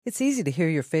It's easy to hear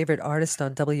your favorite artist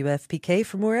on WFPK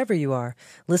from wherever you are.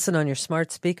 Listen on your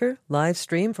smart speaker, live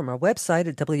stream from our website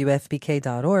at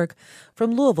WFPK.org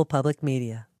from Louisville Public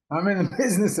Media. I'm in the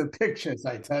business of pictures,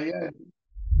 I tell you.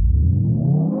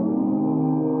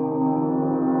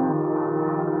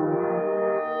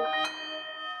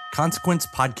 Consequence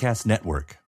Podcast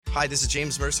Network. Hi, this is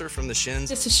James Mercer from The Shins.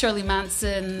 This is Shirley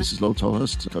Manson. This is Lo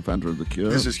Tolhurst, co-founder of The Cure.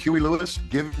 This is Huey Lewis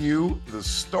giving you the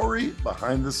story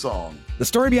behind the song. The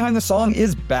story behind the song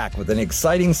is back with an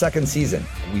exciting second season.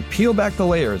 We peel back the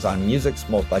layers on music's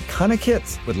most iconic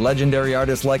hits with legendary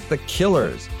artists like The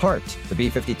Killers, Heart, the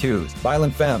B-52s,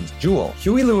 Violent Femmes, Jewel,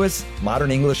 Huey Lewis,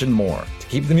 Modern English, and more. To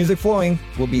keep the music flowing,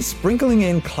 we'll be sprinkling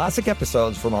in classic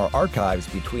episodes from our archives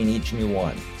between each new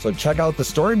one. So check out the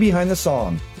story behind the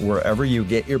song wherever you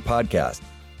get your podcast.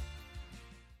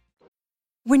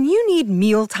 When you need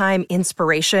mealtime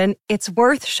inspiration, it's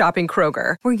worth shopping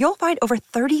Kroger, where you'll find over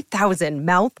 30,000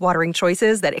 mouth-watering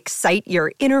choices that excite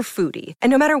your inner foodie. And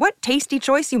no matter what tasty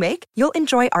choice you make, you'll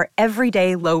enjoy our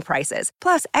everyday low prices,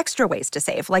 plus extra ways to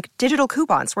save, like digital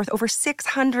coupons worth over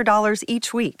 $600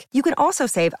 each week. You can also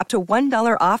save up to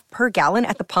 $1 off per gallon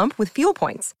at the pump with fuel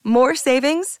points. More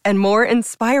savings and more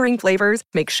inspiring flavors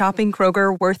make shopping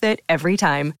Kroger worth it every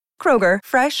time. Kroger,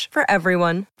 fresh for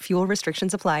everyone. Fuel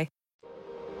restrictions apply.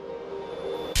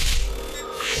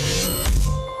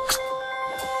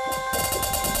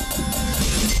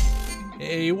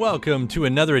 Hey, welcome to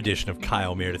another edition of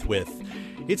Kyle Meredith With.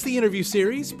 It's the interview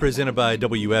series presented by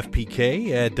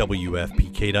WFPK at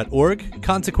WFPK.org,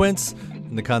 Consequence,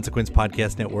 and the Consequence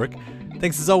Podcast Network.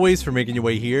 Thanks as always for making your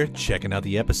way here, checking out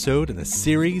the episode and the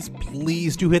series.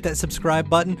 Please do hit that subscribe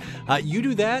button. You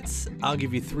do that, I'll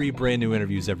give you 3 brand new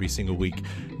interviews every single week.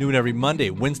 New and every Monday,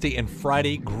 Wednesday, and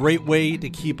Friday. Great way to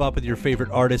keep up with your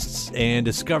favorite artists and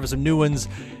discover some new ones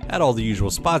at all the usual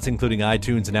spots, including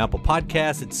iTunes and Apple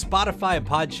Podcasts, at Spotify and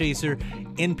Podchaser,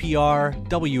 NPR,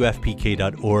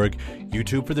 WFPK.org,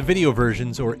 YouTube for the video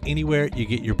versions, or anywhere you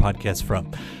get your podcasts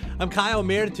from. I'm Kyle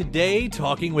Meredith today,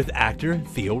 talking with actor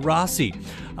Theo Rossi.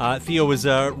 Theo was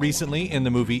recently in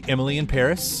the movie Emily in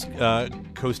Paris,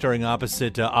 co-starring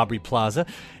opposite Aubrey Plaza,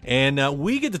 and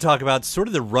we get to talk about sort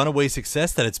of the runaway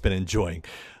success that it's been enjoying.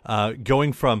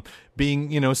 Going from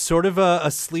being, sort of a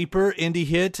sleeper indie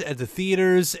hit at the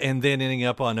theaters and then ending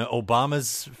up on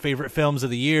Obama's favorite films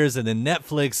of the years and then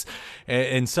Netflix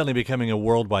and suddenly becoming a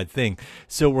worldwide thing.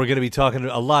 So we're going to be talking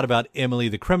a lot about Emily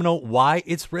the Criminal, why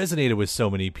it's resonated with so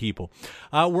many people.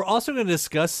 We're also going to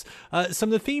discuss some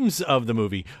of the themes of the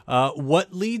movie.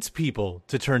 What leads people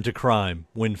to turn to crime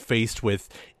when faced with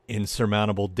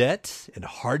insurmountable debt and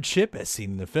hardship, as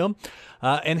seen in the film,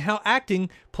 and how acting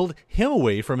pulled him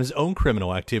away from his own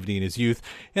criminal activity in his youth,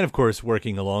 and of course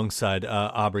working alongside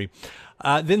Aubrey.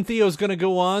 Then Theo's going to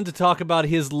go on to talk about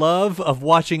his love of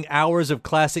watching hours of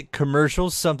classic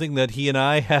commercials, something that he and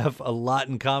I have a lot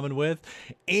in common with,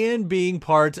 and being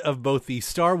part of both the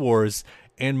Star Wars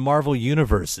and Marvel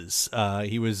universes.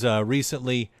 He was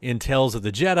recently in Tales of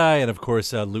the Jedi, and of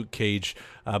course Luke Cage,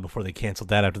 before they canceled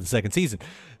that after the second season.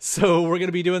 So we're going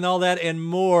to be doing all that and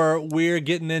more. We're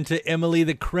getting into Emily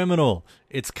the Criminal.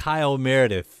 It's Kyle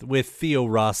Meredith with Theo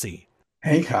Rossi.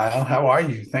 Hey, Kyle. How are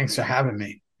you? Thanks for having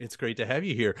me. It's great to have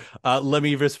you here. Let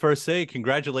me just first say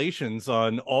congratulations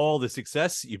on all the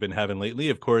success you've been having lately.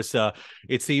 Of course,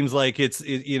 it seems like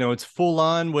it's full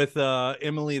on with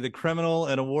Emily the Criminal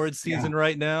and awards season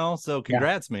right now. So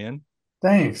congrats, man.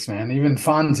 Thanks, man. Even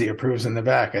Fonzie approves in the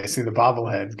back. I see the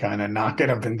bobblehead kind of knocking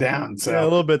up and down. So yeah, a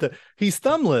little bit. He's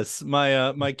thumbless.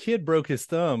 My kid broke his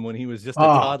thumb when he was just a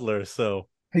toddler. So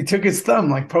he took his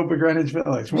thumb like Pope of Greenwich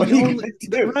Village. What are you going to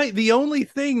do? Right, the only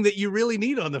thing that you really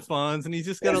need on the Fonz, and he's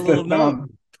just got a little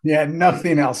thumb. Yeah,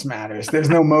 nothing else matters. There's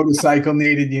no motorcycle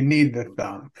needed. You need the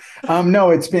thumb. No,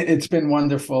 it's been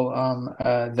wonderful.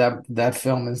 That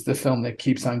film is the film that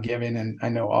keeps on giving, and I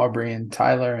know Aubrey and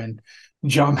Tyler and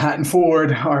John Hatton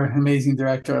Ford, our amazing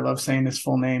director. I love saying his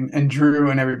full name, and Drew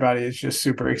and everybody is just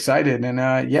super excited. And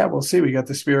we'll see. We got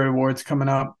the Spirit Awards coming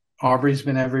up. Aubrey's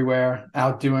been everywhere,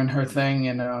 out doing her thing,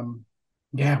 and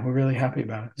we're really happy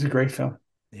about it. It's a great film.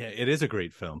 Yeah, it is a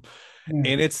great film, and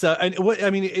it's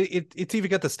it's even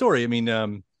got the story.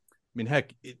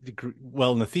 Heck,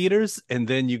 in the theaters, and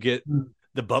then you get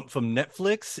the bump from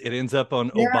Netflix. It ends up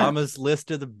on Obama's list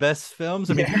of the best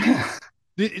films.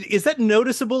 Is that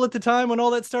noticeable at the time when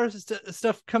all that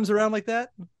stuff comes around like that?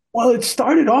 Well, it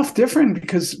started off different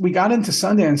because we got into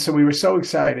Sundance, so we were so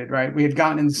excited, right? We had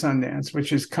gotten into Sundance,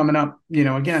 which is coming up,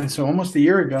 again, so almost a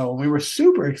year ago, and we were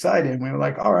super excited. We were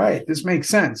like, all right, this makes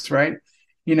sense, right?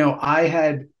 I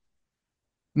had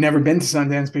never been to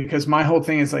Sundance because my whole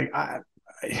thing is like,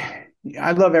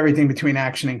 I love everything between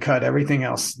action and cut. Everything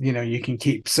else, you can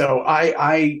keep. So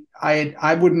I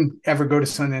wouldn't ever go to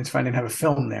Sundance if I didn't have a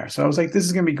film there. So I was like, this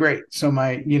is going to be great. So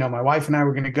my wife and I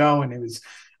were going to go, and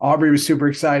Aubrey was super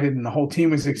excited and the whole team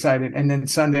was excited. And then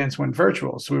Sundance went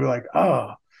virtual. So we were like,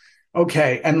 oh,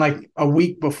 okay. And like a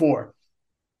week before,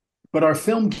 but our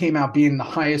film came out being the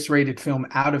highest rated film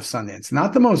out of Sundance,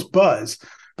 not the most buzz,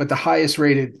 but the highest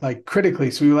rated, like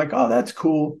critically. So we were like, oh, that's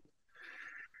cool.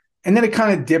 And then it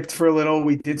kind of dipped for a little.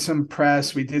 We did some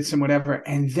press, we did some whatever.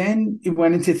 And then it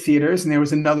went into theaters, and there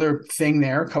was another thing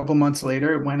there. A couple months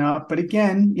later, it went up. But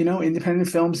again, independent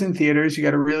films in theaters, you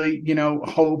got to really,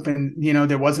 hope. And,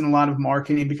 there wasn't a lot of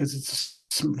marketing because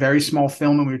it's a very small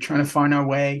film and we were trying to find our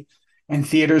way. And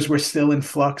theaters were still in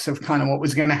flux of kind of what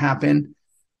was going to happen.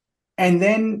 And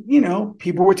then,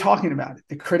 people were talking about it.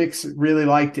 The critics really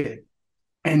liked it.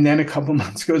 And then a couple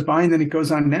months goes by, and then it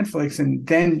goes on Netflix, and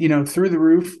then, through the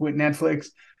roof with Netflix.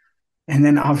 And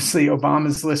then obviously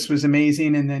Obama's list was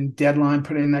amazing. And then Deadline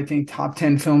put in, I think, top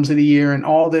 10 films of the year and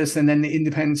all this. And then the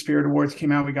Independent Spirit Awards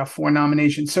came out. We got 4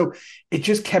 nominations. So it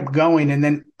just kept going. And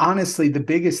then honestly, the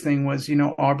biggest thing was,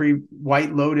 Aubrey,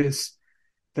 White Lotus,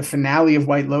 the finale of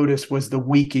White Lotus was the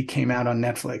week it came out on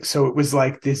Netflix. So it was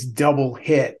like this double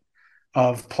hit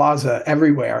of Plaza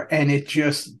everywhere. And it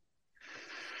just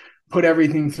put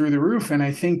everything through the roof. And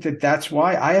I think that that's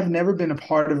why I have never been a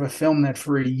part of a film that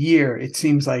for a year, it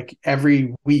seems like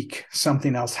every week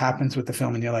something else happens with the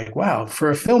film. And you're like, wow,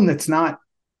 for a film that's not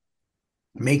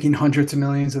making hundreds of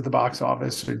millions at the box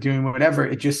office or doing whatever,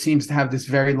 it just seems to have this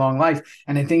very long life.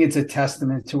 And I think it's a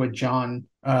testament to what John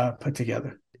put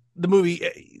together. The movie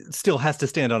still has to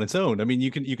stand on its own. I mean,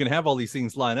 you can have all these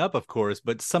things line up, of course,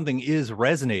 but something is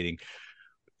resonating.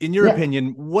 In your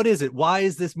opinion, what is it? Why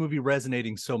is this movie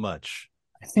resonating so much?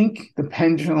 I think the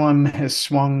pendulum has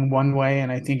swung one way,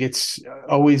 and I think it's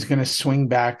always going to swing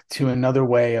back to another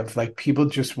way of like, people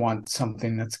just want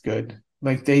something that's good.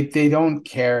 Like they don't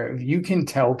care. You can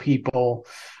tell people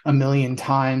a million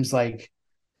times, like,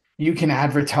 you can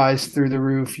advertise through the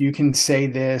roof. You can say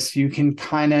this, you can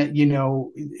kind of,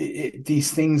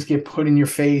 these things get put in your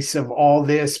face of all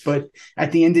this, but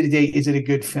at the end of the day, is it a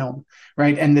good film?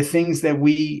 Right. And the things that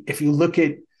if you look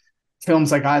at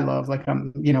films like I love, like,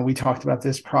 we talked about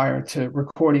this prior to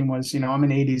recording, was, I'm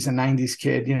an 80s and 90s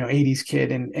kid, 80s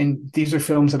kid. And these are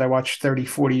films that I watched 30,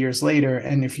 40 years later.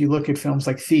 And if you look at films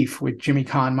like Thief with Jimmy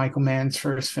Caan, Michael Mann's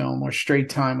first film, or Straight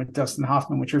Time with Dustin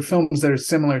Hoffman, which are films that are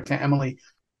similar to Emily,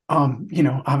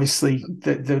 obviously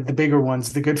the bigger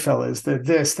ones, the Goodfellas,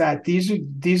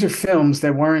 these are films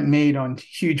that weren't made on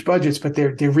huge budgets, but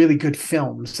they're really good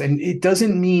films. And it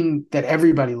doesn't mean that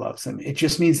everybody loves them. It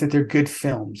just means that they're good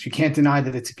films. You can't deny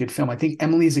that it's a good film. I think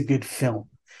Emily is a good film,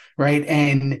 right?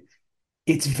 And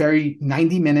it's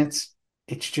 90 minutes.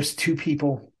 It's just 2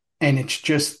 people, and it's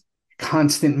just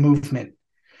constant movement.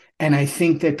 And I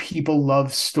think that people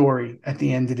love story at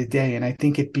the end of the day. And I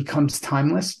think it becomes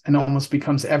timeless and almost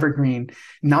becomes evergreen,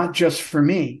 not just for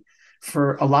me,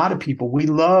 for a lot of people. I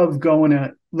love going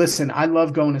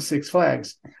to Six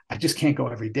Flags. I just can't go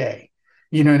every day.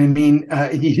 You know what I mean?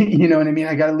 You know what I mean?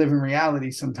 I got to live in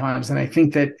reality sometimes. And I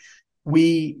think that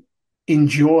we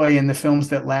enjoy, in the films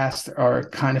that last are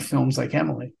kind of films like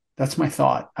Emily. That's my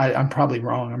thought. I'm probably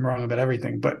wrong. I'm wrong about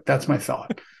everything, but that's my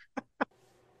thought.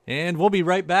 And we'll be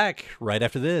right back right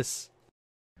after this.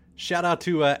 Shout out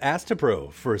to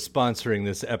Astapro for sponsoring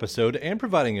this episode and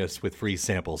providing us with free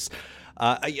samples.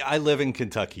 I live in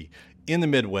Kentucky, in the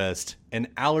Midwest,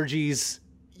 and allergies,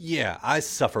 I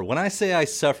suffer. When I say I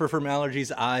suffer from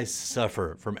allergies, I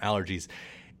suffer from allergies.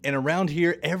 And around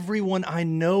here, everyone I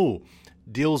know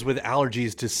deals with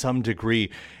allergies to some degree.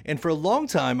 And for a long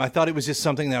time, I thought it was just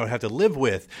something that I would have to live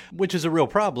with, which is a real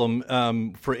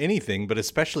problem for anything, but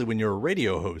especially when you're a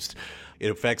radio host.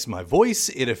 It affects my voice,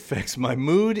 it affects my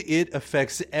mood, it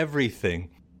affects everything.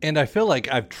 And I feel like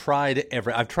I've tried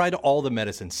all the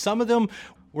medicines. Some of them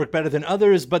work better than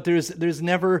others, but there's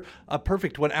never a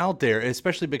perfect one out there,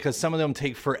 especially because some of them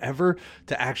take forever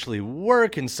to actually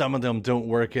work and some of them don't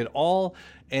work at all.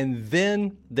 And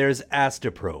then there's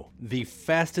Astapro, the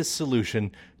fastest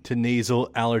solution to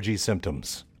nasal allergy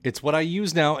symptoms. It's what I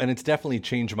use now, and it's definitely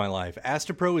changed my life.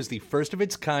 Astapro is the first of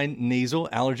its kind nasal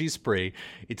allergy spray.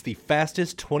 It's the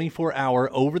fastest 24-hour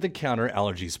over-the-counter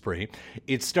allergy spray.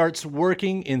 It starts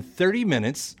working in 30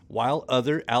 minutes, while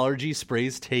other allergy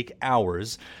sprays take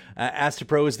hours.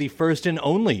 Astapro is the first and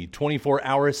only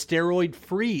 24-hour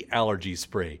steroid-free allergy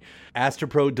spray.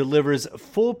 Astapro delivers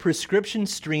full prescription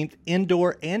strength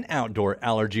indoor and outdoor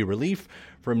allergy relief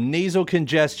from nasal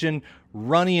congestion,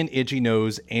 runny and itchy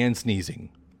nose, and sneezing.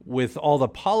 with all the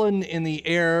pollen in the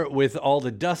air, with all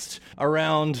the dust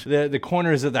around the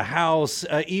corners of the house,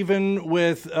 even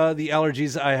with the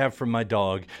allergies I have from my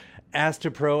dog,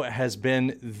 Astepro has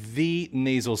been the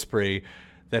nasal spray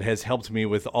that has helped me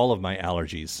with all of my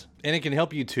allergies. And it can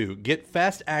help you too. Get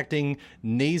fast-acting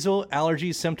nasal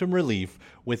allergy symptom relief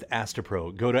with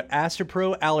Astepro. Go to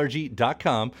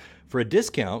asteproallergy.com for a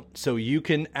discount so you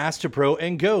can Astepro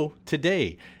and go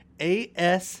today.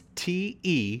 ASTEPRO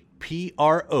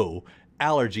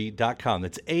allergy.com.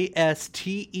 That's ASTEPRO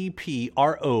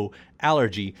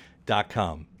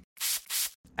allergy.com.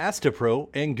 Astepro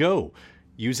and go.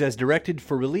 Use as directed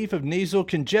for relief of nasal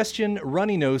congestion,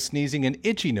 runny nose, sneezing, and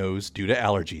itchy nose due to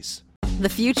allergies. The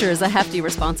future is a hefty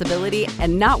responsibility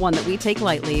and not one that we take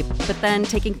lightly. But then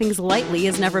taking things lightly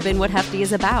has never been what Hefty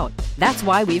is about. That's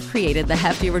why we've created the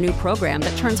Hefty Renew program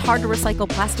that turns hard-to-recycle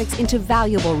plastics into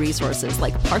valuable resources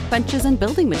like park benches and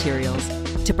building materials.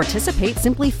 To participate,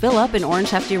 simply fill up an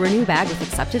orange Hefty Renew bag with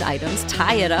accepted items,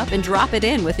 tie it up, and drop it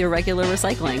in with your regular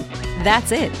recycling.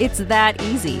 That's it. It's that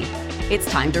easy. It's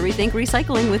time to rethink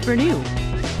recycling with Renew.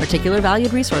 Particular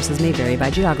valued resources may vary by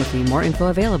geography. More info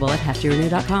available at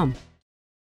heftyrenew.com.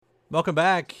 Welcome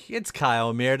back. It's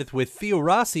Kyle Meredith with Theo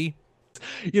Rossi.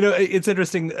 You know, it's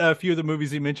interesting. A few of the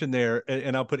movies you mentioned there,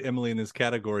 and I'll put Emily in this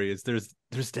category, is there's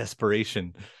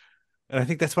desperation. And I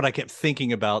think that's what I kept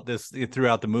thinking about this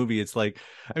throughout the movie. It's like,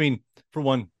 I mean, for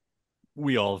one,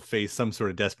 we all face some sort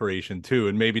of desperation too,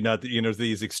 and maybe not,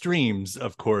 these extremes,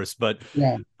 of course, but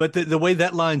the way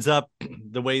that lines up,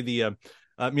 the way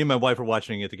me and my wife are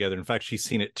watching it together. In fact, she's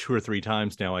seen it 2 or 3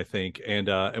 times now, I think. And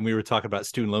we were talking about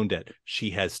student loan debt.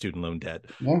 She has student loan debt,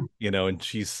 and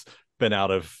she's been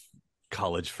out of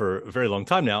college for a very long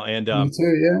time now. And me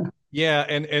too, yeah.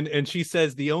 And she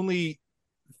says the only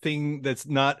thing that's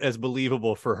not as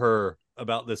believable for her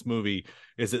about this movie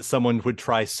is that someone would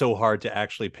try so hard to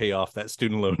actually pay off that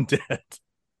student loan debt.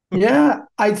 Yeah,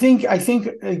 I think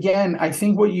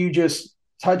what you just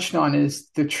touched on is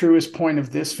the truest point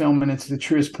of this film, and it's the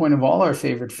truest point of all our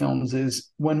favorite films, is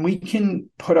when we can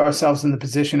put ourselves in the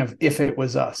position of, if it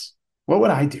was us, what would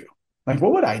I do? Like,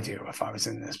 what would I do if I was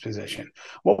in this position?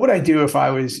 What would I do if I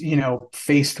was,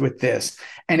 faced with this?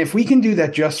 And if we can do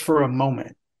that just for a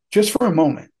moment,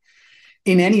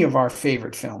 in any of our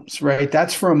favorite films, right?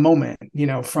 That's for a moment,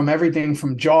 from everything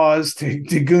from Jaws to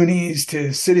Goonies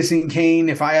to Citizen Kane.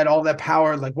 If I had all that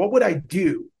power, like, what would I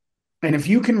do? And if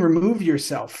you can remove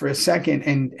yourself for a second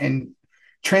and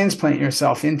transplant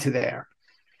yourself into there,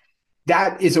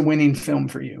 that is a winning film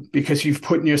for you, because you've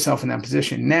put yourself in that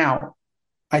position. Now,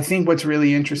 I think what's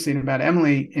really interesting about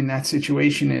Emily in that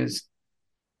situation is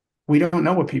we don't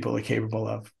know what people are capable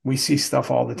of. We see stuff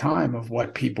all the time of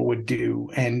what people would do.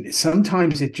 And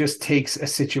sometimes it just takes a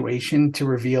situation to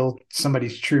reveal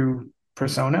somebody's true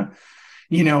persona.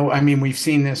 We've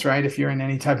seen this, right? If you're in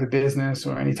any type of business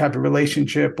or any type of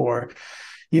relationship, or,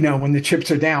 when the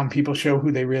chips are down, people show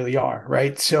who they really are,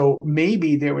 right? So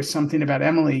maybe there was something about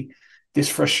Emily, this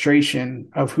frustration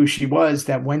of who she was,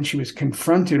 that when she was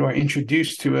confronted or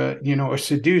introduced to or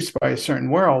seduced by a certain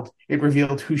world, it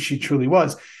revealed who she truly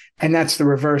was. And that's the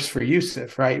reverse for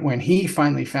Yusuf, right? When he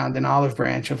finally found an olive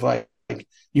branch of like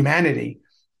humanity,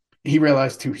 he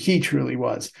realized who he truly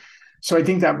was. So I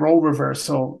think that role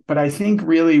reversal, but I think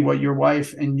really what your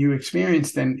wife and you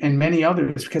experienced, and many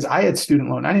others, because I had student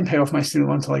loan. I didn't pay off my student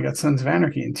loan until I got Sons of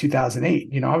Anarchy in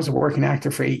 2008. I was a working actor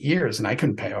for 8 years and I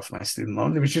couldn't pay off my student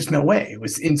loan. There was just no way. It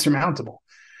was insurmountable.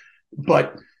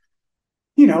 But,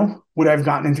 would I have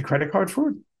gotten into credit card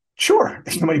fraud? Sure.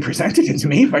 If somebody presented it to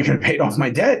me, if I could have paid off my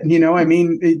debt,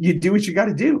 you do what you got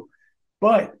to do.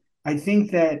 But I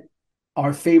think that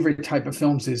our favorite type of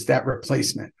films is that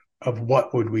replacement of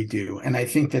what would we do. And I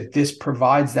think that this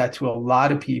provides that to a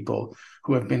lot of people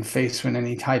who have been faced with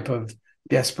any type of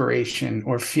desperation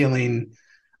or feeling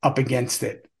up against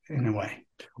it in a way.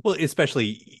 Well,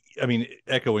 especially,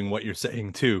 echoing what you're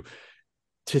saying too,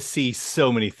 to see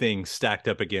so many things stacked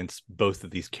up against both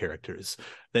of these characters,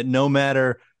 that no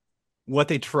matter what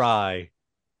they try,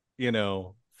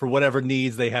 for whatever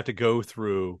needs they have to go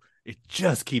through, it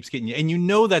just keeps getting you.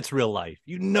 And that's real life.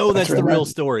 That's the real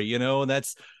story, and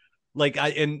that's like,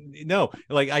 I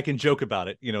can joke about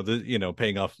it,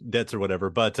 paying off debts or whatever,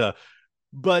 but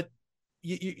what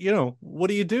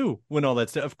do you do when all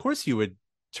that stuff? Of course you would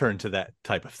turn to that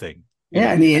type of thing.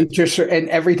 Yeah, and the interest and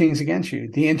everything's against you.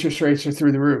 The interest rates are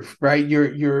through the roof, right?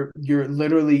 You're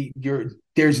literally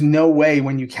there's no way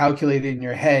when you calculate it in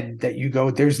your head that you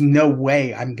go, there's no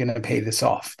way I'm going to pay this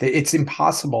off. It's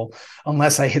impossible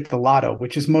unless I hit the lotto,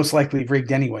 which is most likely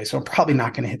rigged anyway. So I'm probably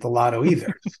not going to hit the lotto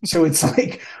either. So it's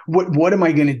like, what am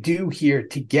I going to do here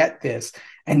to get this?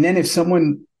 And then if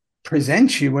someone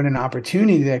presents you with an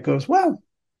opportunity that goes, well,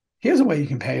 here's a way you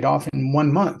can pay it off in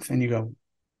 1 month. And you go,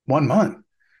 1 month?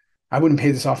 I wouldn't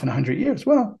pay this off in 100 years.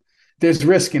 Well, there's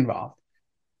risk involved.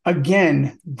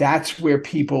 Again, that's where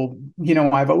people,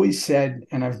 I've always said,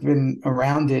 and I've been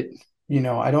around it,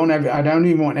 I don't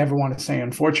even ever want to say,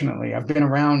 unfortunately, I've been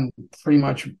around pretty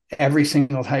much every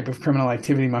single type of criminal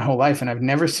activity my whole life. And I've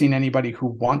never seen anybody who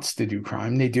wants to do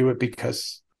crime. They do it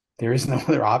because there is no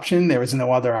other option. There is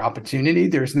no other opportunity.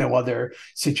 There is no other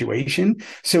situation.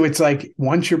 So it's like,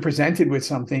 once you're presented with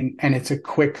something and it's a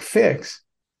quick fix,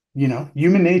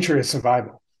 human nature is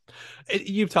survival.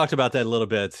 You've talked about that a little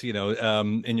bit,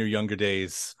 in your younger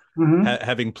days,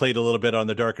 having played a little bit on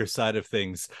the darker side of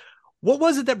things. What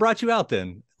was it that brought you out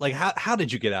then? Like, how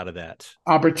did you get out of that?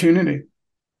 Opportunity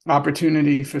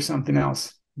for something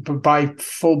else, but by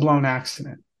full-blown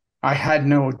accident. I had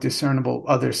no discernible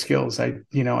other skills. I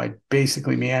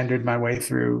basically meandered my way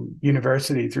through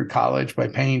university, through college, by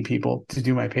paying people to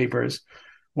do my papers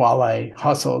while I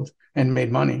hustled and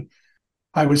made money.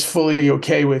 I was fully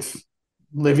okay with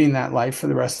living that life for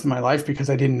the rest of my life because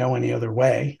I didn't know any other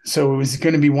way. So it was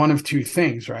going to be one of two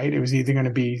things, right? It was either going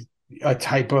to be a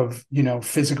type of,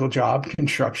 physical job,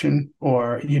 construction,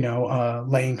 or,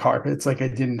 laying carpets like I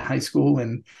did in high school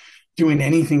and doing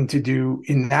anything to do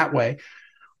in that way.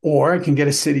 Or I can get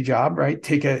a city job, right?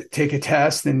 Take a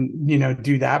test and,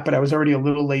 do that. But I was already a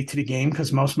little late to the game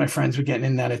because most of my friends were getting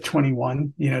in that at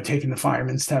 21, taking the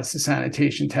fireman's test, the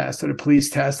sanitation test, or the police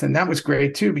test. And that was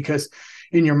great too, because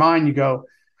in your mind you go,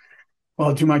 well,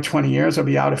 I'll do my 20 years. I'll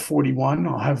be out at 41.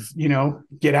 I'll have,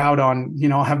 get out on,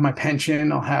 I'll have my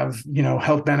pension. I'll have,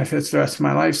 health benefits the rest of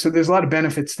my life. So there's a lot of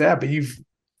benefits to that, but you've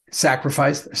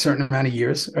sacrificed a certain amount of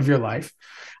years of your life.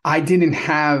 I didn't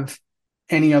have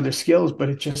any other skills, but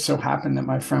it just so happened that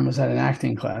my friend was at an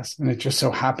acting class, and it just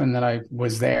so happened that I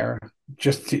was there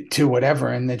just to whatever.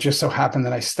 And it just so happened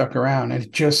that I stuck around. And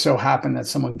it just so happened that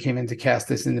someone came in to cast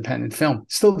this independent film.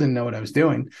 Still didn't know what I was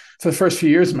doing. For the first few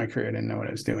years of my career, I didn't know what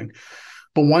I was doing.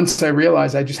 But once I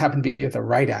realized, I just happened to be at the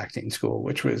right acting school,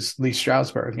 which was Lee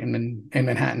Strasberg in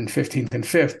Manhattan, 15th and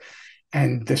 5th.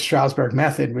 And the Strasberg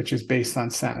method, which is based on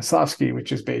Stanislavski,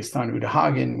 which is based on Uta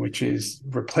Hagen, which is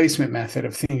replacement method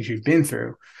of things you've been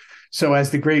through. So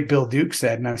as the great Bill Duke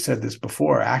said, and I've said this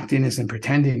before, acting isn't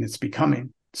pretending, it's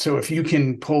becoming. So if you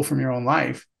can pull from your own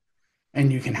life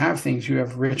and you can have things, you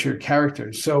have richer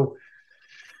characters. So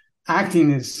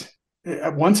acting is,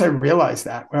 once I realized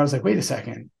that, where I was like, wait a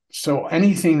second. So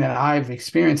anything that I've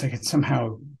experienced, I can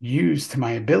somehow use to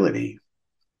my ability.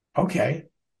 Okay,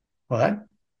 well,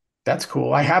 that's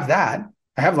cool. I have that.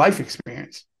 I have life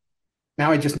experience.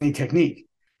 Now I just need technique.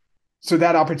 So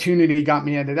that opportunity got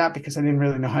me into that because I didn't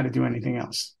really know how to do anything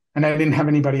else. And I didn't have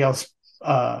anybody else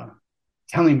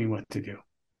telling me what to do.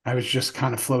 I was just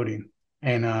kind of floating.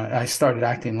 And I started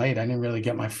acting late. I didn't really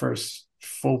get my first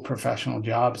full professional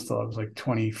jobs till I was like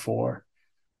 24.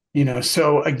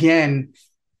 So again,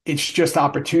 it's just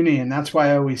opportunity. And that's why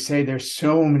I always say there's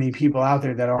so many people out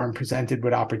there that aren't presented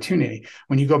with opportunity.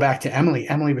 When you go back to Emily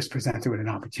was presented with an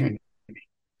opportunity,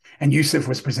 and Yusuf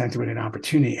was presented with an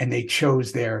opportunity, and they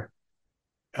chose their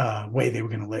way they were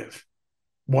going to live.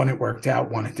 One, it worked out.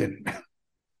 One, it didn't.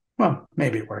 Well,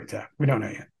 maybe it worked out. We don't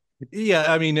know yet.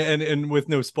 Yeah. I mean, and with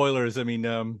no spoilers, I mean,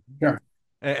 sure.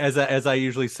 As I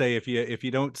usually say, if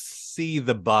you don't see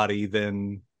the body,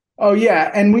 then. Oh yeah,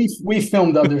 and we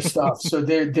filmed other stuff. So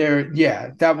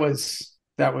that was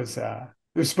it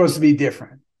was supposed to be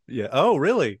different. Yeah. Oh,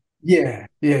 really? Yeah.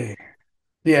 It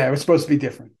was supposed to be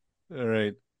different. All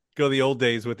right. Go the old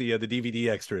days with the DVD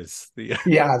extras.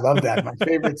 Yeah, I love that. My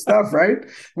favorite stuff, right?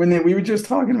 We were just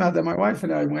talking about that, my wife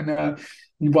and I, when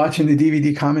watching the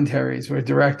DVD commentaries where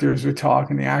directors would talk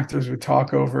and the actors would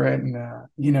talk over it, and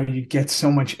you get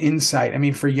so much insight. I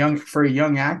mean, for a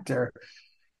young actor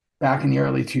back in the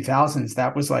early 2000s,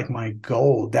 that was like my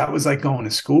gold. That was like going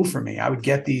to school for me. I would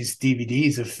get these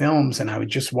DVDs of films and I would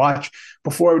just watch.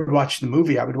 Before I would watch the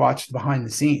movie, I would watch the behind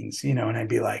the scenes, and I'd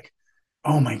be like,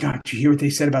 oh my God, did you hear what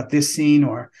they said about this scene?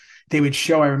 Or they would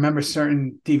show, I remember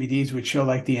certain DVDs would show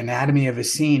like the anatomy of a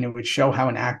scene. It would show how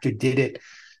an actor did it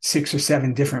 6 or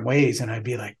 7 different ways. And I'd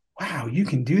be like, wow, you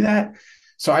can do that?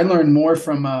 So I learned more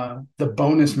from the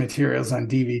bonus materials on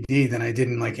DVD than I did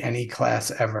in like any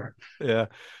class ever. Yeah.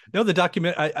 No, the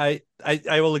document, I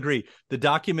will agree. The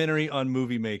documentary on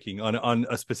movie making, on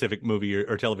a specific movie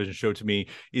or television show, to me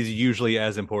is usually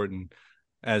as important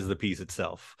as the piece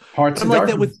itself. Hearts of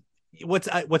Darkness. That with what's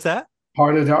that?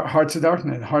 Hearts of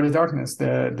Darkness. Heart of Darkness.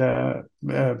 The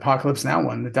Apocalypse Now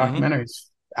one. The documentary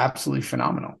is absolutely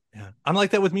phenomenal. Yeah, I'm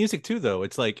like that with music too, though.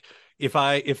 It's like if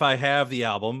I have the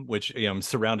album, which I'm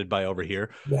surrounded by over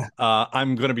here,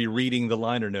 I'm going to be reading the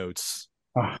liner notes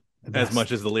as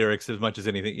much as the lyrics, as much as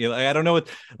anything. I don't know what,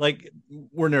 like,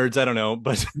 we're nerds. I don't know,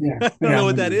 but I don't know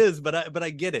what that is, but I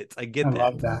get it. I get I that.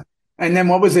 love that. And then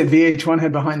what was it? VH1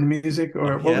 had Behind the Music,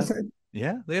 or what was it?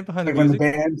 Yeah, they have Behind the Music.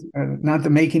 Music. When the band, not the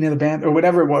making of the band, or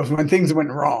whatever it was, when things went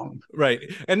wrong. Right.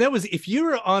 And that was, if you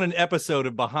were on an episode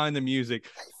of Behind the Music,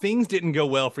 things didn't go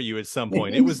well for you at some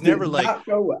point. It was never like,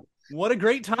 what a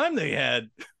great time they had.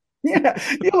 Yeah,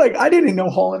 you're like, I didn't know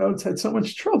Hall & Oates had so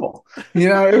much trouble.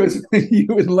 It was, you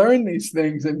would learn these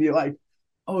things and be like,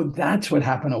 oh, that's what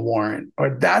happened to Warren,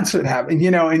 or that's what happened,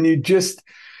 and you just,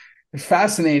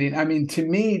 fascinating. I mean, to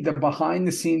me, the behind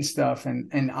the scenes stuff,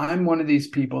 and I'm one of these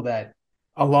people that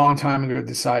a long time ago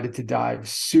decided to dive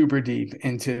super deep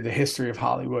into the history of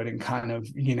Hollywood and kind of,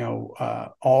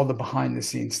 all the behind the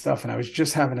scenes stuff. And I was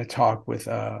just having a talk with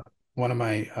one of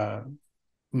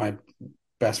my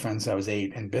best friends that was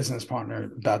 8 and business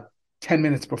partner about 10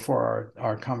 minutes before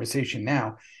our conversation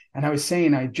now. And I was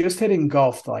saying, I just had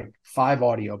engulfed like 5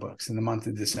 audiobooks in the month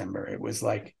of December. It was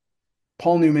like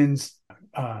Paul Newman's,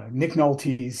 Nick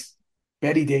Nolte's,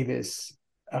 Betty Davis,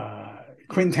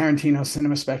 Quentin Tarantino's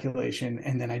Cinema Speculation,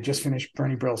 and then I just finished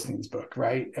Bernie Brillstein's book,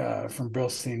 right, from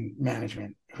Brillstein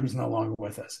Management, who's no longer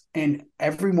with us. And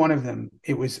every one of them,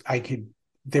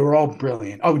 they were all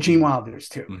brilliant. Oh, Gene Wilder's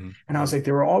too. Mm-hmm. And I was like,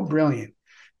 they were all brilliant.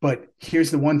 But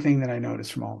here's the one thing that I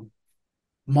noticed from all of them: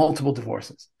 multiple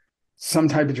divorces, some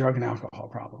type of drug and alcohol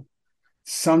problem,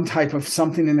 some type of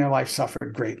something in their life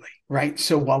suffered greatly, right?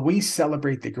 So while we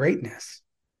celebrate the greatness,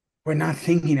 we're not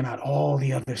thinking about all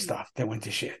the other stuff that went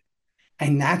to shit.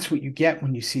 And that's what you get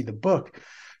when you see the book.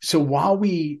 So while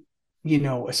we,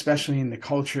 especially in the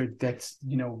culture that's,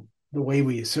 the way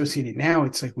we associate it now,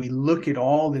 it's like we look at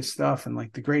all this stuff and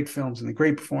like the great films and the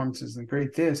great performances and the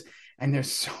great this, and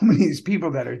there's so many of these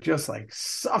people that are just like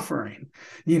suffering,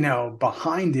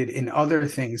 behind it in other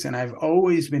things. And I've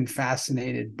always been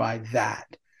fascinated by that.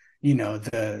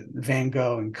 The Van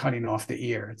Gogh and cutting off the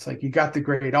ear. It's like, you got the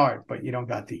great art, but you don't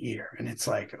got the ear. And it's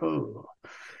like, oh,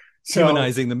 so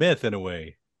humanizing the myth in a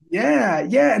way. Yeah.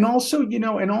 Yeah. And also,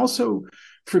 and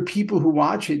for people who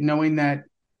watch it, knowing that,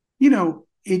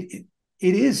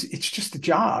 it's just a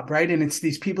job, right? And it's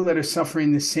these people that are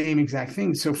suffering the same exact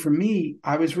thing. So for me,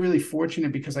 I was really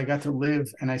fortunate because I got to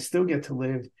live, and I still get to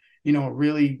live, a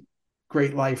really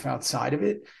great life outside of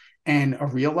it, and a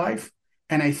real life.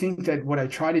 And I think that what I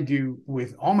try to do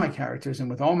with all my characters and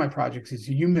with all my projects is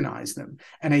humanize them.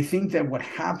 And I think that what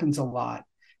happens a lot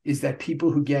is that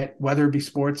people who get, whether it be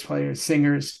sports players,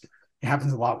 singers, it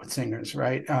happens a lot with singers,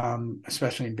 right?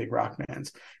 Especially in big rock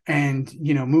bands, and,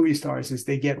 movie stars, is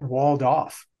they get walled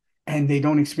off and they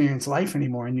don't experience life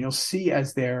anymore. And you'll see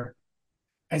as they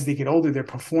get older, their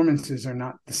performances are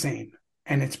not the same.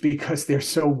 And it's because they're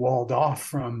so walled off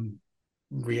from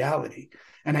reality.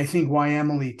 And I think why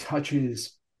Emily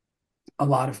touches a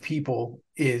lot of people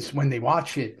is when they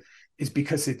watch it is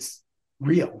because it's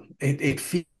real. It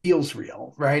feels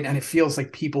real, right? And it feels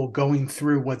like people going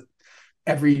through what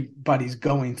everybody's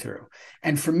going through.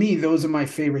 And for me, those are my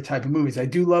favorite type of movies. I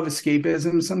do love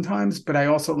escapism sometimes, but I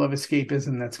also love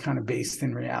escapism that's kind of based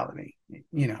in reality,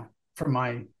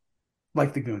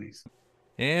 like the Goonies.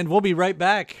 And we'll be right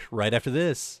back right after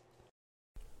this.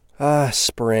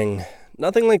 Spring.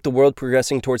 Nothing like the world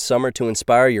progressing towards summer to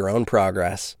inspire your own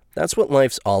progress. That's what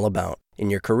life's all about. In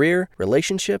your career,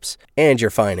 relationships, and your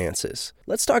finances.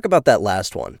 Let's talk about that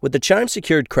last one. With the Chime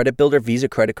Secured Credit Builder Visa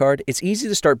Credit Card, it's easy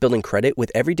to start building credit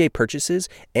with everyday purchases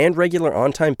and regular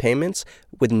on-time payments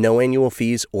with no annual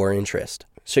fees or interest.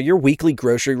 So your weekly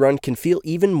grocery run can feel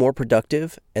even more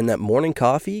productive, and that morning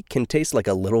coffee can taste like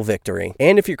a little victory.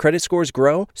 And if your credit scores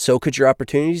grow, so could your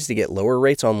opportunities to get lower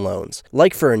rates on loans.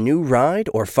 Like for a new ride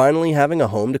or finally having a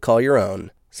home to call your own.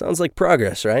 Sounds like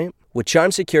progress, right? With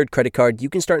Chime Secured Credit Card, you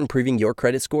can start improving your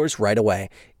credit scores right away.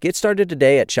 Get started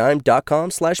today at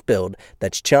chime.com/build.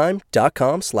 That's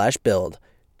chime.com/build.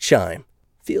 Chime.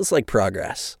 Feels like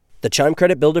progress. The Chime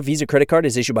Credit Builder Visa Credit Card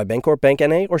is issued by Bancorp Bank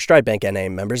N.A. or Stride Bank N.A.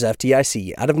 Members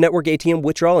FDIC. Out-of-network ATM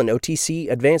withdrawal and OTC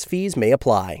advance fees may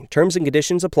apply. Terms and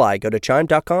conditions apply. Go to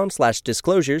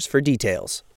chime.com/disclosures for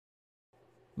details.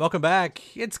 Welcome back.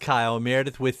 It's Kyle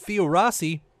Meredith with Theo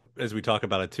Rossi. As we talk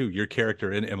about it too, your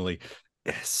character in Emily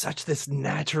is such this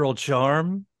natural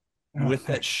charm with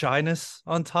that shyness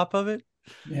on top of it.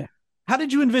 Yeah. How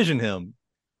did you envision him?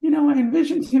 I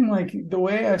envisioned him like the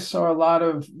way I saw a lot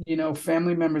of,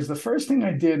 family members. The first thing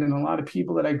I did, and a lot of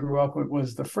people that I grew up with,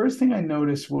 was the first thing I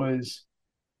noticed was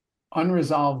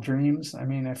unresolved dreams. I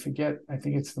mean, I think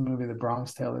it's the movie The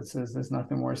Bronx Tale that says there's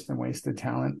nothing worse than wasted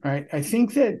talent, right? I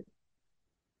think that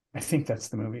I think that's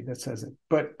the movie that says it.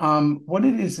 But what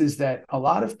it is that a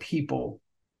lot of people,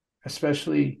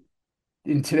 especially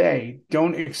in today,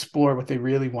 don't explore what they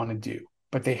really want to do,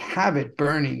 but they have it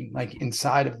burning like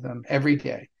inside of them every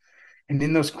day. And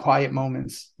in those quiet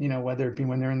moments, you know, whether it be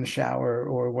when they're in the shower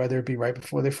or whether it be right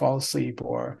before they fall asleep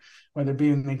or whether it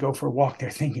be when they go for a walk, they're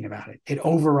thinking about it. It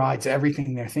overrides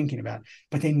everything they're thinking about,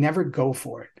 but they never go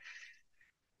for it.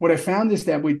 What I found is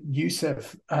that with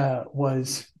Yusuf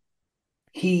was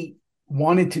he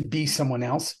wanted to be someone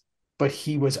else, but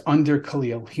he was under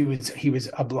Khalil. He was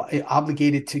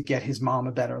obligated to get his mom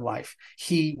a better life.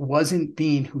 He wasn't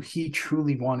being who he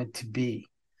truly wanted to be.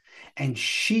 And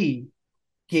she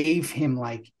gave him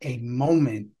like a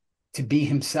moment to be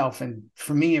himself. And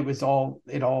for me, it all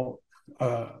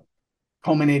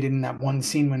culminated in that one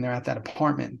scene when they're at that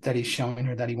apartment that he's showing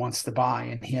her that he wants to buy.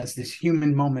 And he has this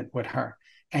human moment with her.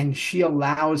 And she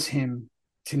allows him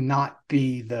to not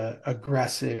be the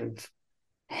aggressive,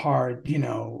 hard,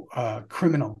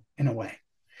 criminal in a way.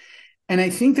 And I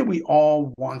think that we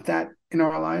all want that in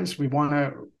our lives. We want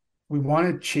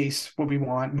to chase what we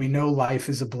want. We know life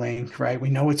is a blank, right?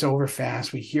 We know it's over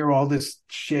fast. We hear all this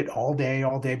shit all day,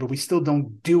 but we still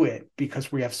don't do it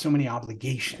because we have so many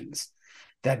obligations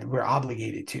that we're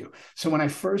obligated to. So when I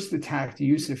first attacked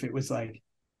Yusuf, it was like,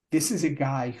 this is a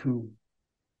guy who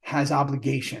has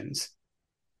obligations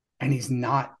and he's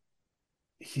not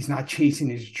chasing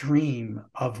his dream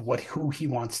of who he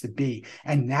wants to be.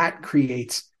 And that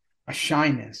creates a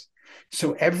shyness.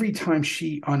 So every time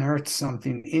she unearths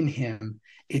something in him,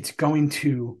 it's going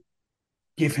to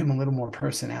give him a little more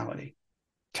personality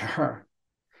to her.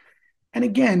 And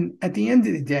again, at the end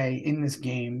of the day, in this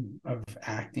game of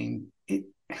acting,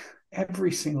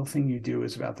 every single thing you do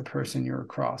is about the person you're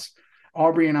across.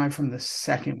 Aubrey and I, from the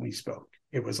second we spoke,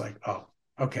 it was like, oh,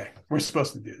 okay, we're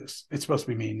supposed to do this. It's supposed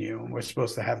to be me and you, and we're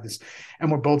supposed to have this.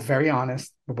 And we're both very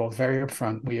honest. We're both very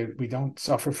upfront. We don't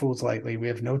suffer fools lightly. We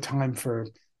have no time for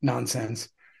nonsense.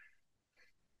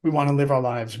 We want to live our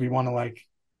lives. We want to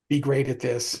be great at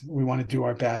this. We want to do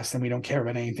our best, and we don't care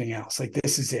about anything else.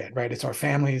 This is it, right? It's our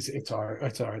families, it's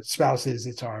our spouses,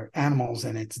 it's our animals,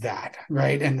 and it's that,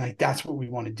 right? And that's what we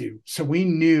want to do. So we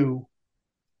knew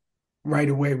right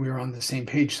away we were on the same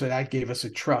page. So that gave us a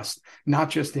trust, not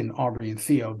just in Aubrey and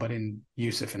Theo, but in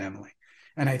Yusuf and Emily.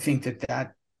 And I think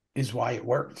that is why it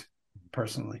worked,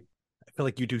 personally. I feel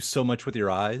like you do so much with your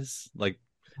eyes.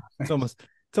 It's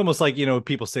almost like,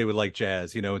 people say with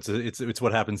jazz, it's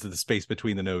what happens to the space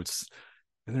between the notes.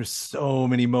 And there's so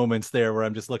many moments there where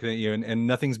I'm just looking at you and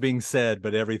nothing's being said,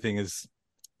 but everything is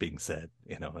being said.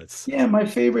 It's my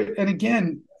favorite. And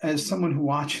again, as someone who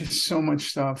watches so much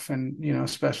stuff and,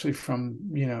 especially from,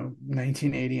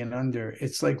 1980 and under,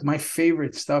 it's like my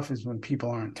favorite stuff is when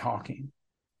people aren't talking.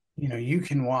 You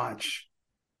can watch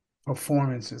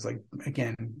performances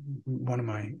again,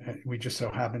 we just so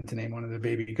happened to name one of the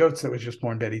baby goats that was just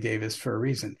born Betty Davis for a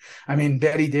reason. I mean,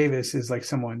 Betty Davis is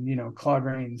someone, Claude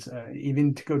Rains,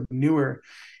 even to go newer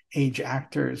age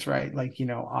actors, right?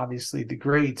 Obviously the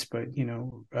greats, but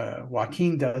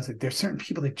Joaquin does it. There's certain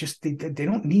people that just they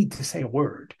don't need to say a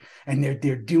word, and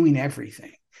they're doing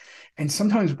everything, and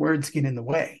sometimes words get in the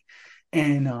way.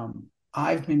 And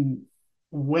I've been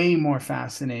way more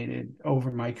fascinated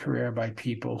over my career by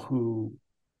people who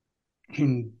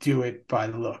can do it by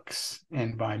looks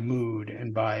and by mood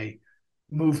and by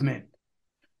movement,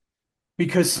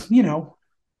 because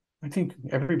I think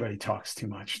everybody talks too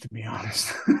much, to be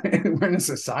honest. We're in a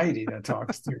society that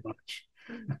talks too much.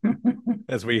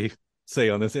 As we say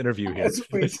on this interview here. As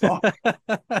we talk.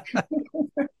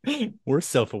 We're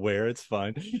self-aware. It's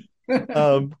fine.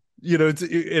 And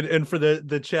for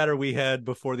the chatter we had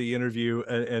before the interview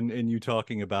and you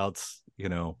talking about,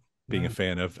 being a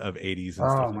fan of 80s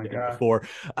and stuff like that before,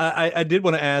 I did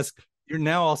want to ask, you're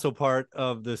now also part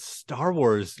of the Star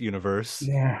Wars universe.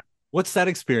 Yeah. What's that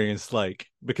experience like?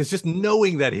 Because just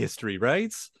knowing that history,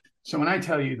 right? So when I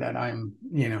tell you that I'm,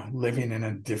 living in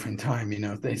a different time,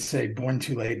 they say born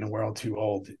too late in a world too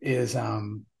old is,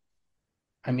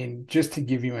 just to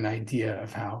give you an idea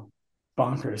of how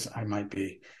bonkers I might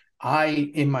be.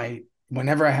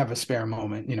 Whenever I have a spare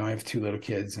moment, I have 2 little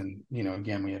kids and,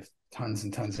 again, we have tons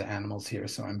and tons of animals here.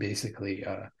 So I'm basically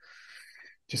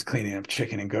just cleaning up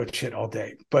chicken and goat shit all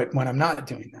day. But when I'm not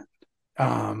doing that,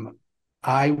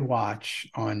 I watch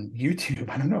on YouTube.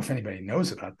 I don't know if anybody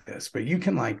knows about this, but you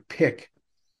can pick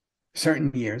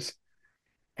certain years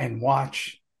and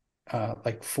watch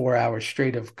 4 hours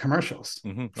straight of commercials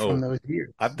from those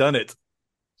years. I've done it.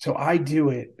 So I do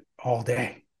it all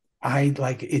day. I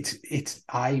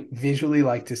visually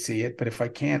like to see it, but if I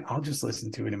can't, I'll just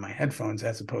listen to it in my headphones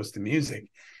as opposed to music.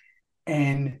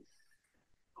 And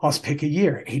I'll pick a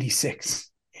year, 86,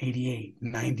 88,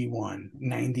 91,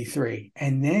 93.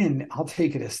 And then I'll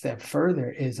take it a step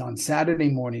further is on Saturday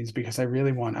mornings, because I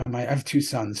really want, I have two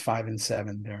sons, 5 and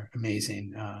 7. They're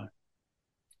amazing.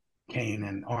 Kane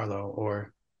and Arlo,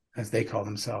 or as they call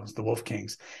themselves, the Wolf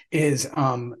Kings, is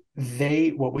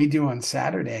what we do on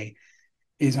Saturday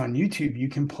is on YouTube, you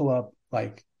can pull up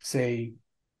like, say,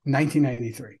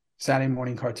 1993, Saturday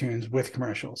morning cartoons with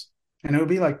commercials. And it'll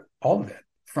be like all of it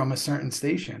from a certain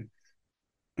station.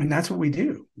 And that's what we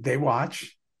do. They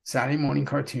watch Saturday morning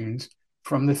cartoons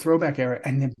from the throwback era.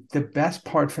 And the best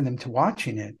part for them to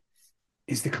watching it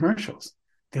is the commercials.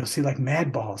 They'll see like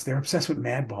Mad Balls. They're obsessed with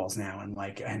Mad Balls now,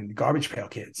 and Garbage Pail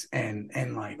Kids and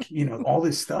like, all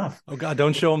this stuff. Oh God,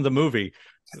 don't show them the movie.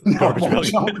 No,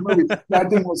 that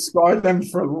thing will scar them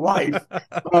for life.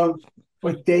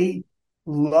 But they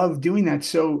love doing that.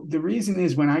 So the reason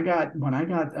is when I got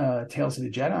Tales of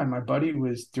the Jedi, my buddy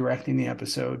was directing the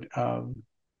episode,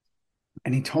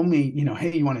 and he told me,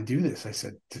 hey, you want to do this? I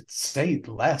said, say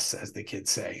less, as the kids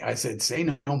say. I said, say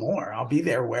no more. I'll be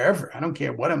there wherever. I don't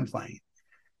care what I'm playing.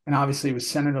 And obviously it was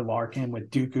Senator Larkin with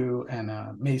Dooku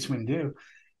and Mace Windu.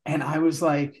 And I was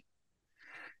like,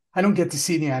 I don't get to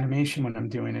see the animation when I'm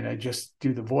doing it. I just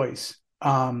do the voice.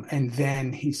 And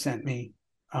then he sent me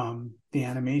the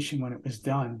animation when it was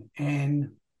done.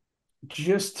 And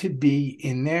just to be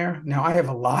in there. Now, I have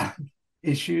a lot of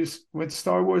issues with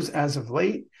Star Wars as of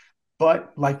late,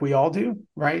 but like we all do,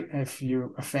 right? If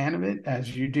you're a fan of it,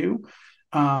 as you do,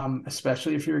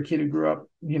 especially if you're a kid who grew up,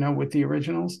 with the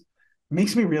originals, it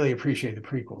makes me really appreciate the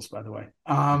prequels, by the way.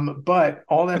 But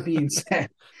all that being said,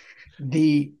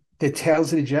 the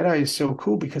Tales of the Jedi is so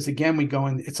cool because, again, we go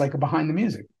in, it's like a behind the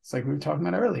music. It's like we were talking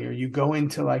about earlier. You go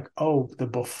into like, the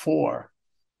before.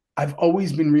 I've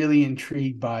always been really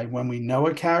intrigued by when we know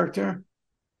a character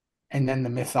and then the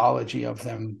mythology of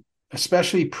them,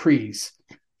 especially Prees.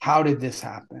 How did this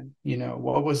happen?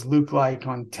 What was Luke like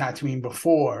on Tatooine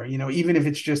before? Even if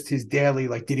it's just his daily,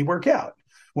 like, did he work out?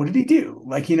 What did he do?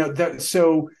 Like,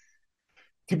 so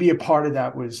to be a part of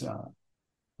that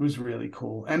was really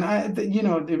cool. And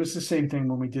it was the same thing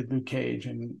when we did Luke Cage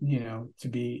and, to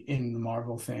be in the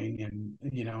Marvel thing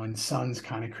and, and Sons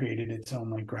kind of created its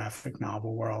own like graphic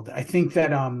novel world. I think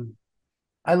that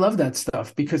I love that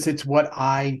stuff because it's what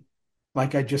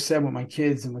like I just said with my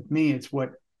kids and with me, it's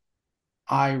what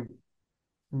I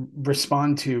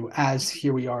respond to as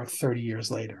here we are 30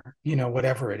 years later,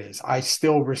 whatever it is, I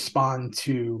still respond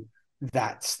to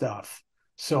that stuff.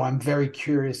 So I'm very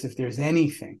curious if there's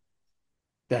anything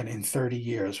that in 30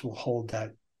 years will hold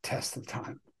that test of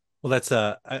time. Well, that's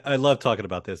I love talking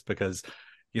about this because,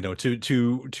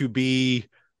 to be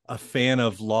a fan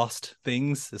of lost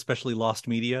things, especially lost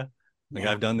media. Like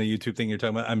I've done the YouTube thing you're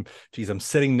talking about. I'm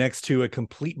sitting next to a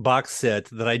complete box set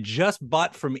that I just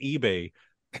bought from eBay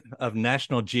of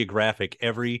National Geographic,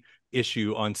 every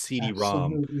issue on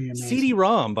CD-ROM.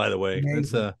 CD-ROM, by the way.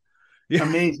 Amazing. That's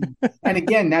amazing. And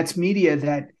again, that's media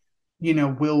that,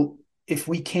 will, if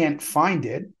we can't find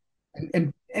it,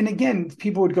 and again,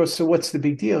 people would go, so what's the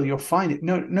big deal? You'll find it.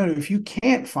 No, if you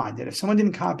can't find it, if someone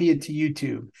didn't copy it to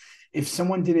YouTube, if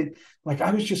someone didn't, like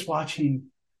I was just watching,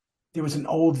 there was an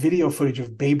old video footage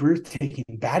of Babe Ruth taking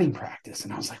batting practice.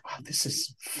 And I was like, wow, this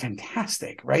is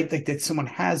fantastic, right? Like that someone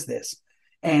has this.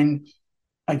 And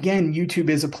again, YouTube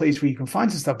is a place where you can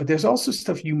find some stuff, but there's also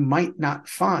stuff you might not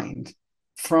find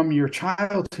from your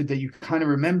childhood that you kind of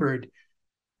remembered.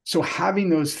 So having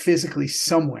those physically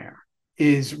somewhere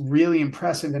is really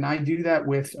impressive. And I do that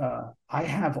with, I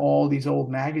have all these old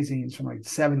magazines from like the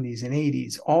 70s and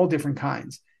 80s, all different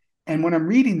kinds. And when I'm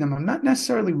reading them, I'm not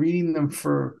necessarily reading them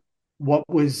for what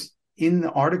was in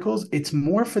the articles. It's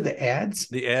more for the ads.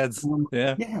 The ads.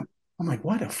 Yeah. I'm like,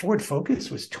 what? A Ford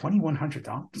Focus was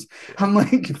 $2,100. I'm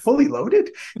like, fully loaded,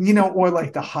 or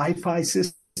like the hi-fi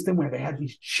system where they had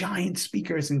these giant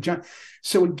speakers and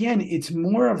so again, it's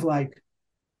more of like,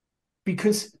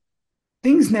 because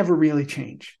things never really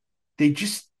change. They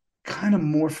just kind of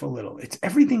morph a little. It's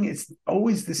everything. It's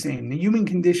always the same. The human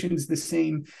condition is the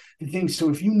same thing. So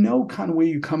if you know kind of where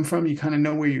you come from, you kind of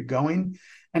know where you're going.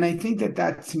 And I think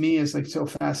that to me is like so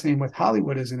fascinating with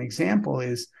Hollywood as an example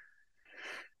is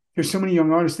there's so many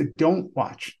young artists that don't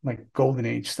watch like Golden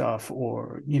Age stuff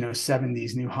or,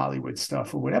 70s new Hollywood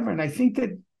stuff or whatever. And I think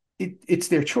that it's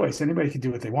their choice. Anybody can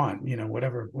do what they want,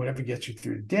 whatever gets you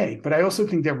through the day. But I also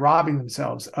think they're robbing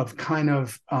themselves of kind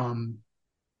of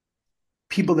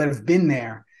people that have been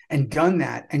there and done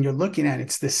that. And you're looking at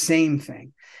it's the same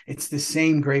thing. It's the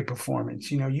same great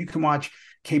performance. You can watch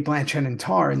Cate Blanchett and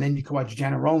Tar, and then you can watch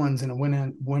Jenna Rollins and a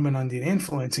Women Under the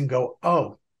Influence and go,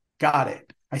 oh, got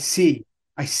it. I see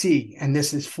I see. And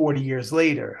this is 40 years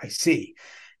later, I see.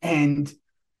 And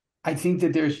I think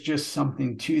that there's just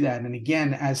something to that. And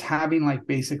again, as having like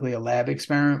basically a lab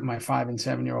experiment, my 5 and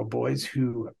 7-year-old boys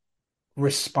who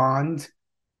respond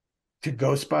to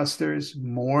Ghostbusters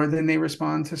more than they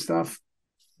respond to stuff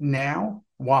now.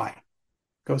 Why?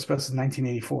 Ghostbusters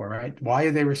 1984, right? Why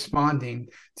are they responding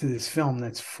to this film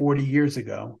that's 40 years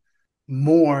ago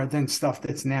more than stuff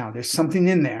that's now? There's something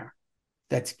in there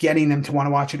that's getting them to want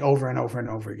to watch it over and over and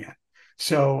over again.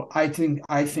 So I think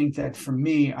that for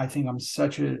me, I think I'm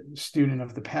such a student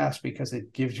of the past because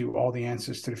it gives you all the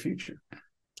answers to the future.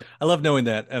 I love knowing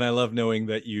that. And I love knowing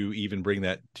that you even bring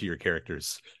that to your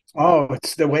characters. Oh,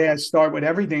 it's the way I start with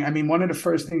everything. I mean, one of the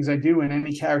first things I do in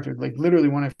any character, like literally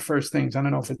one of the first things, I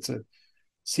don't know if it's a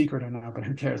secret or not, but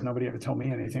who cares? Nobody ever told me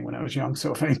anything when I was young.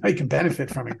 So if anybody can benefit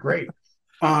from it, great.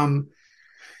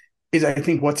 Is I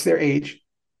think, what's their age?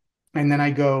 And then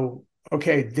I go,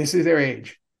 okay, this is their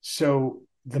age. So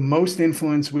the most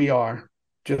influence we are,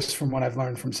 just from what I've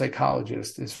learned from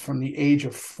psychologists, is from the age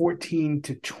of 14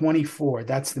 to 24.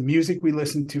 That's the music we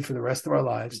listen to for the rest of our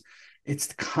lives.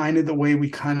 It's kind of the way we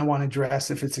kind of want to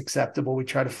dress if it's acceptable. We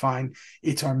try to find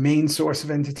it's our main source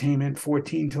of entertainment,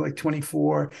 14 to like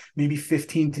 24, maybe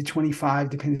 15 to 25,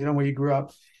 depending on where you grew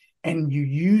up. And you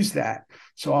use that.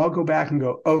 So I'll go back and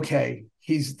go, okay,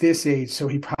 he's this age, so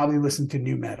he probably listened to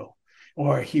nu metal,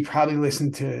 or he probably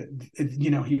listened to,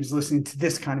 he was listening to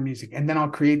this kind of music. And then I'll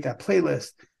create that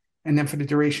playlist. And then for the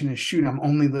duration of the shoot, I'm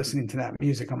only listening to that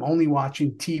music. I'm only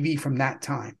watching TV from that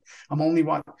time. I'm only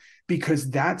watching, because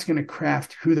that's going to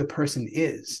craft who the person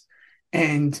is.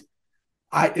 And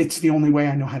it's the only way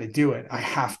I know how to do it. I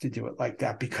have to do it like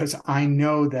that, because I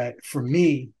know that for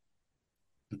me,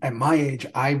 at my age,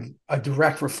 I'm a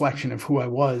direct reflection of who I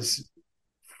was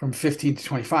from 15 to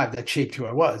 25. That shaped who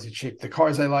I was. It shaped the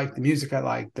cars I like, the music I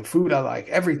like, the food I like,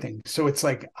 everything. So it's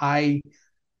like I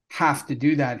have to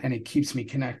do that, and it keeps me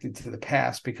connected to the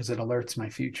past because it alerts my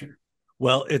future.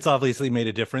 Well, it's obviously made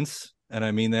a difference, and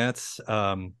I mean that.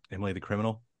 Emily the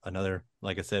Criminal, another,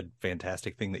 like I said,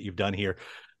 fantastic thing that you've done here.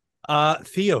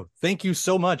 Theo, thank you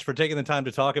so much for taking the time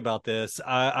to talk about this.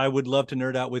 I would love to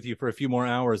nerd out with you for a few more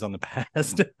hours on the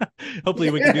past.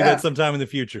 Hopefully we can do that sometime in the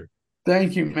future.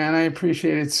 Thank you, man. I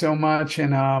appreciate it so much.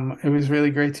 And it was really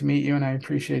great to meet you, and I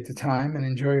appreciate the time, and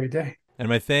enjoy your day. And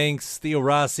my thanks, Theo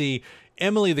Rossi,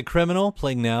 Emily the Criminal,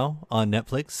 playing now on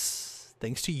Netflix.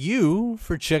 Thanks to you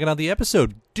for checking out the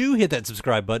episode. Do hit that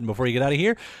subscribe button before you get out of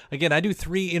here. Again, I do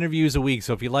 3 interviews a week,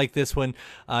 so if you like this one,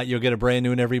 you'll get a brand new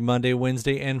one every Monday,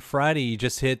 Wednesday, and Friday. You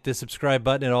just hit the subscribe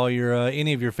button at all your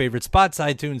any of your favorite spots: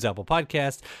 iTunes, Apple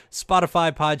Podcasts,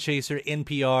 Spotify, Podchaser,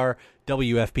 NPR,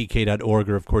 WFPK.org,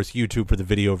 or of course YouTube for the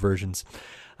video versions.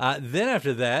 Then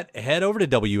after that, head over to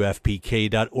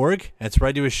WFPK.org. That's where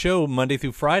I do a show Monday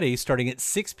through Friday starting at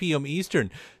 6 p.m.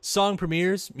 Eastern. Song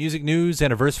premieres, music news,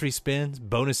 anniversary spins,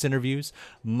 bonus interviews,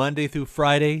 Monday through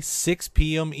Friday, 6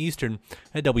 p.m. Eastern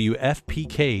at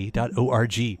WFPK.org.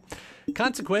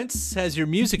 Consequence has your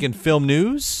music and film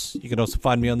news. You can also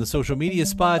find me on the social media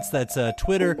spots. That's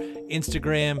Twitter,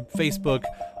 Instagram, Facebook.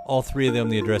 All 3 of them,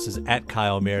 the address is at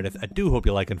Kyle Meredith. I do hope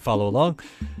you like and follow along.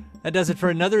 That does it for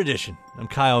another edition. I'm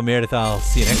Kyle Meredith. I'll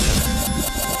see you next time.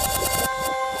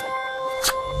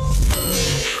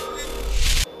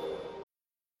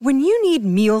 When you need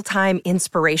mealtime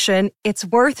inspiration, it's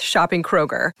worth shopping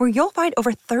Kroger, where you'll find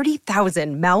over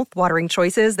 30,000 mouth-watering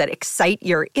choices that excite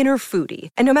your inner foodie.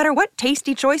 And no matter what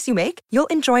tasty choice you make, you'll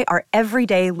enjoy our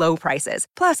everyday low prices,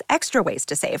 plus extra ways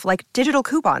to save, like digital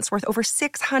coupons worth over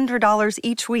 $600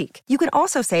 each week. You can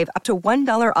also save up to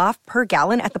 $1 off per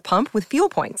gallon at the pump with fuel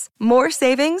points. More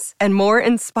savings and more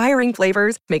inspiring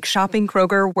flavors make shopping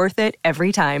Kroger worth it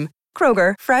every time.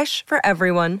 Kroger, fresh for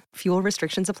everyone. Fuel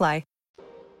restrictions apply.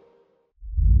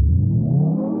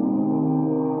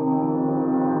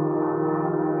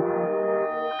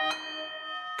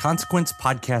 Consequence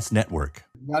Podcast Network.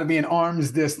 Got to be an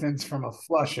arm's distance from a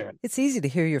flusher. It's easy to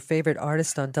hear your favorite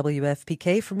artist on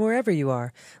WFPK from wherever you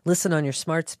are. Listen on your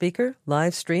smart speaker,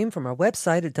 live stream from our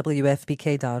website at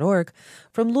WFPK.org,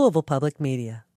 from Louisville Public Media.